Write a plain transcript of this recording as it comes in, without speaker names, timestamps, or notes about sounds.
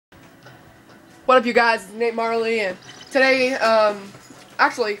What up, you guys? It's Nate Marley, and today,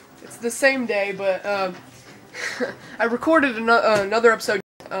 actually, it's the same day, but, I recorded another episode,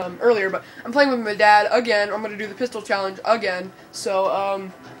 earlier, but I'm playing with my dad again. I'm gonna do the pistol challenge again, so,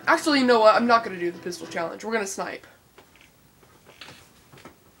 actually, you know what? I'm not gonna do the pistol challenge. We're gonna snipe.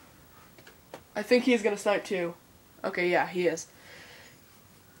 I think he's gonna snipe too. Okay, yeah, he is.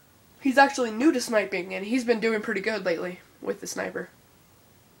 He's actually new to sniping, and he's been doing pretty good lately with the sniper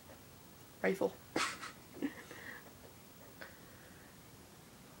rifle.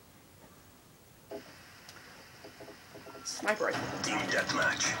 Sniper rifle. Team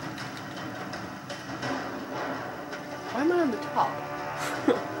deathmatch. Why am I on the top?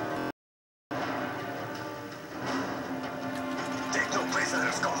 Take no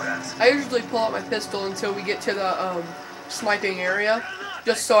prisoners, comrades. I usually pull out my pistol until we get to the sniping area,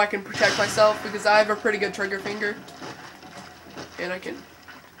 just so I can protect myself, because I have a pretty good trigger finger, and I can.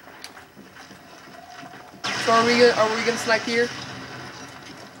 So are we gonna snipe here?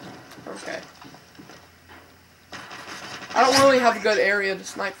 Okay. I don't really have a good area to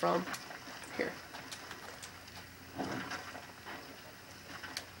snipe from. Here.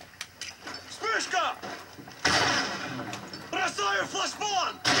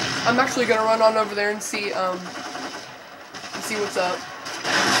 I'm actually gonna run on over there and see what's up.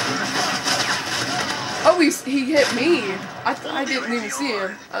 Oh, he hit me. I didn't even see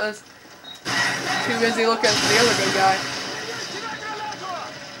him. I was too busy looking for the other good guy.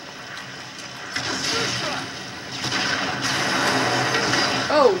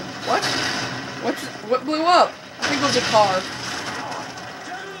 Oh, what? What blew up? I think it was a car.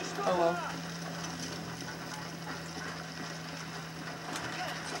 Oh well.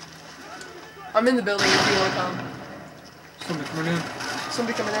 I'm in the building if you want to come. Somebody coming in.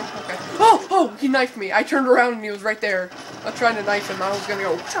 Somebody coming in? Okay. Oh, he knifed me. I turned around and he was right there. I was trying to knife him. I was gonna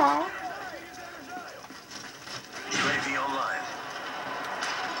go, cha. UAV online.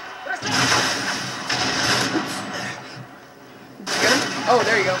 Did you get him? Oh,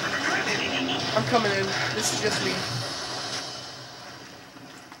 there you go. I'm coming in. This is just me.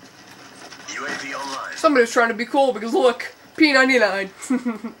 UAV online. Somebody was trying to be cool because look, P99.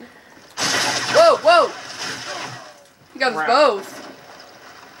 Whoa! He got us both.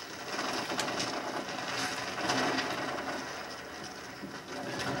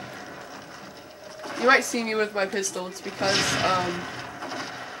 You might see me with my pistol. It's because,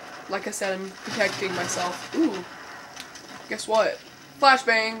 like I said, I'm protecting myself. Ooh. Guess what?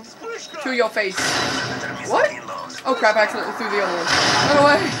 Flashbang to your face. What? Oh crap, I accidentally threw the other one. Run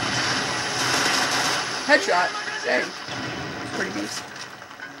away! Headshot. Dang. It's pretty beast.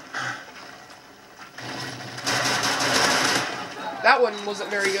 That one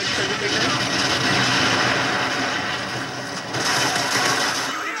wasn't very good, trigger finger.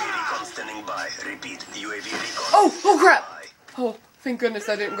 UAV recon standing by. Repeat, UAV recon. Oh crap! Oh, thank goodness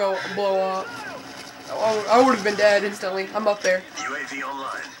I didn't go blow up. Oh, I would have been dead instantly. I'm up there. UAV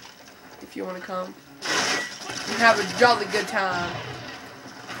online. If you want to come. And have a jolly good time.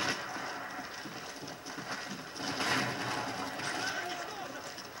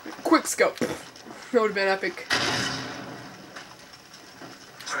 Quick scope. That would have been epic.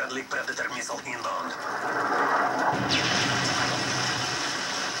 Friendly Predator missile inbound.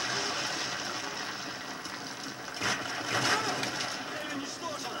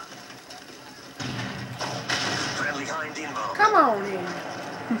 Friendly Hind inbound. Come on in.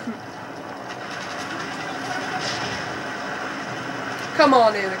 Come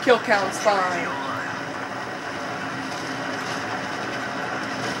on in. The kill count's fine.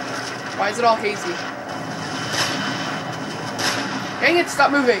 Why is it all hazy? Dang it,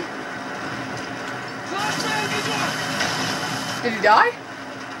 stop moving. Did he die?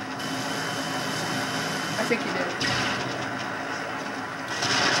 I think he did.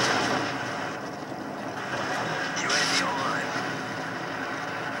 UAV online.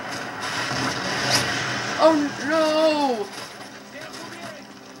 Oh no!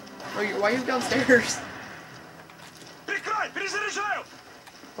 Why are you downstairs?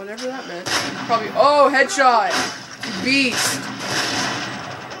 Whatever that meant. Probably. Oh, headshot! Beast!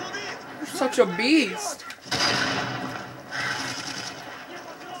 You're such a beast!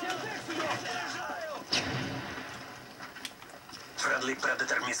 Friendly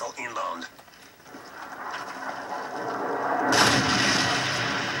Predator missile inbound.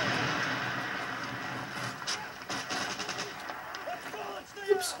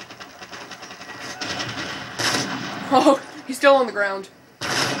 Oops. Oh, he's still on the ground.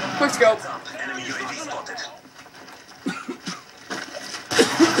 Quick scope. Enemy UAV spotted.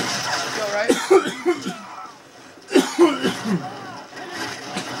 You alright?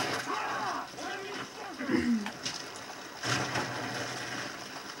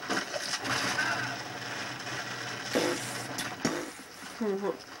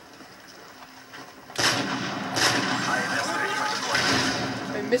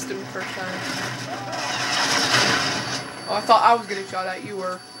 I missed him the first time. Oh, I thought I was getting shot at. You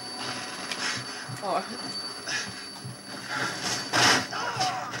were. Oh.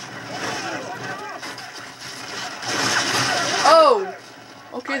 Oh!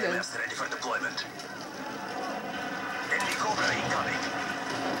 Okay then. Ready for deployment. Enemy Cobra incoming.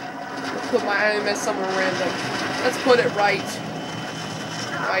 Put my IMS somewhere random. Let's put it right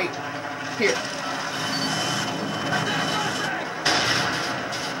here.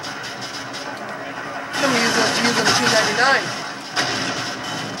 I'm using the 299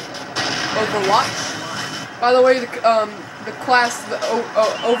 Overwatch. By the way, the class, the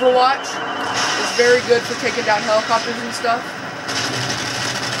Overwatch, is very good for taking down helicopters and stuff.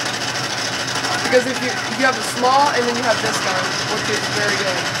 Because if you have a small and then you have this gun, which is very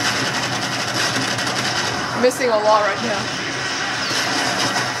good. I'm missing a lot right now.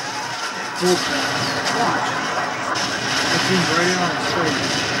 Watch. That team's right on its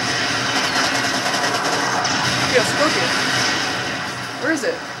face. Yeah, Scorpion. Where is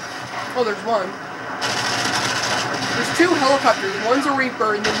it? Oh, there's one. There's 2 helicopters. One's a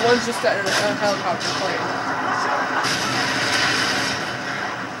Reaper, and then one's just a helicopter plane.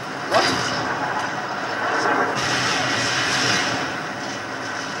 What?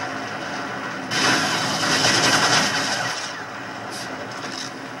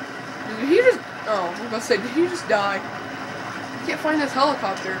 Did he just... Oh, I was about to say, did he just die? I can't find this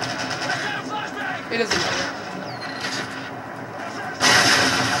helicopter. It doesn't matter.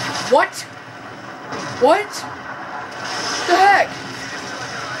 What? What? The heck?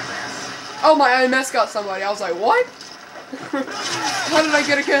 Oh, my IMS got somebody. I was like, what? How did I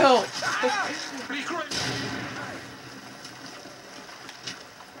get a kill?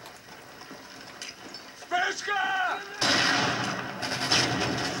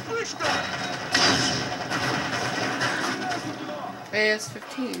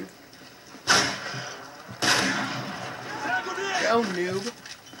 AS-15. Oh, noob.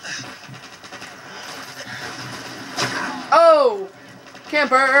 Oh!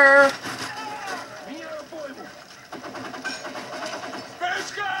 Camper!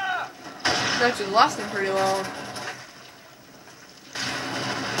 Match is lasting pretty long.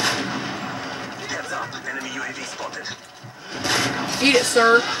 Heads up, enemy UAV spotted. Eat it,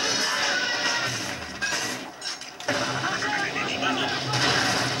 sir.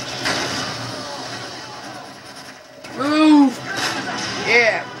 Move!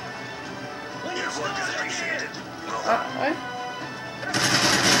 Yeah. Your work is appreciated.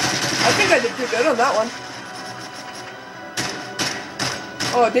 I think I did pretty good on that one.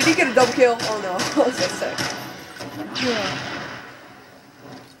 Oh, did he get a double kill? Oh no, that's so sick.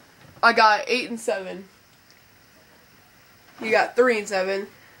 I got 8 and 7. You got 3 and 7.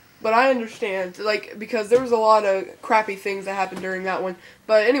 But I understand, like, because there was a lot of crappy things that happened during that one.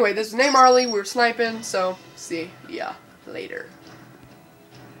 But anyway, this is Name Marley, we're sniping, so see ya later.